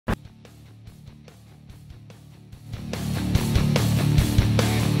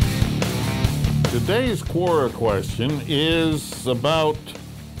Today's Quora question is about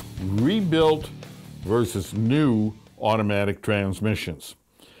rebuilt versus new automatic transmissions.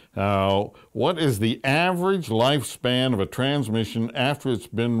 Now, what is the average lifespan of a transmission after it's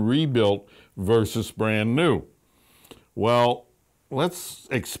been rebuilt versus brand new? Well, let's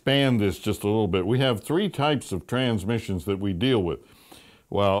expand this just a little bit. We have three types of transmissions that we deal with.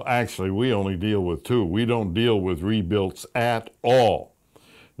 Well, actually, we only deal with two. We don't deal with rebuilts at all.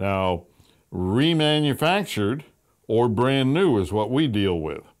 Now, remanufactured or brand new is what we deal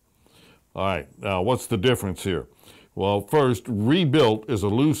with. All right, now what's the difference here? Well, first, rebuilt is a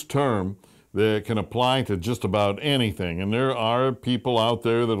loose term that can apply to just about anything, and there are people out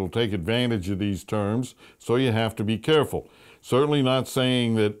there that will take advantage of these terms, so you have to be careful. Certainly not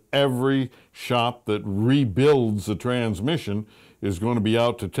saying that every shop that rebuilds a transmission is going to be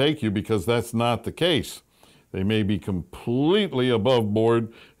out to take you, because that's not the case. They may be completely above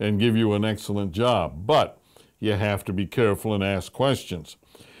board and give you an excellent job, but you have to be careful and ask questions.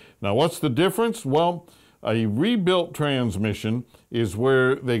 Now, what's the difference? Well, a rebuilt transmission is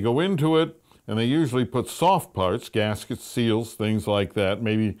where they go into it and they usually put soft parts, gaskets, seals, things like that,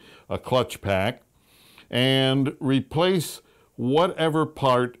 maybe a clutch pack, and replace whatever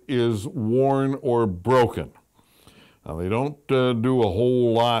part is worn or broken. Now, they don't do a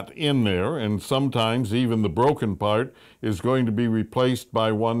whole lot in there, and sometimes even the broken part is going to be replaced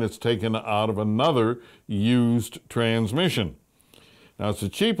by one that's taken out of another used transmission. Now, it's the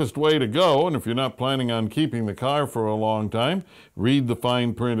cheapest way to go, and if you're not planning on keeping the car for a long time, read the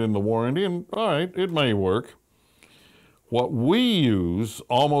fine print in the warranty, and all right, it may work. What we use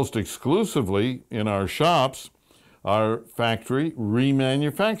almost exclusively in our shops are factory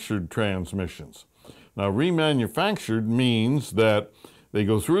remanufactured transmissions. Now, remanufactured means that they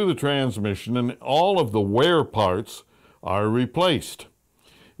go through the transmission and all of the wear parts are replaced.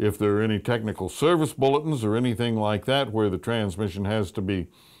 If there are any technical service bulletins or anything like that where the transmission has to be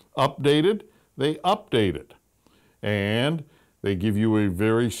updated, they update it. And they give you a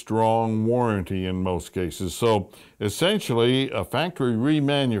very strong warranty in most cases. So essentially, a factory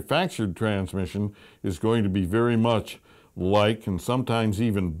remanufactured transmission is going to be very much like, and sometimes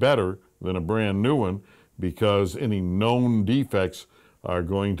even better than a brand new one, because any known defects are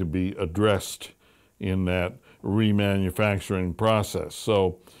going to be addressed in that remanufacturing process.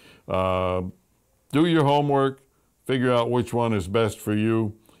 So do your homework, figure out which one is best for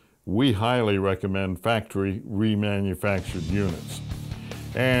you. We highly recommend factory remanufactured units.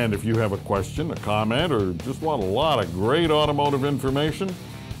 And if you have a question, a comment, or just want a lot of great automotive information,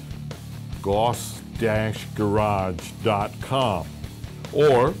 goss-garage.com.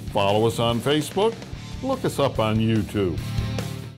 Or follow us on Facebook, look us up on YouTube.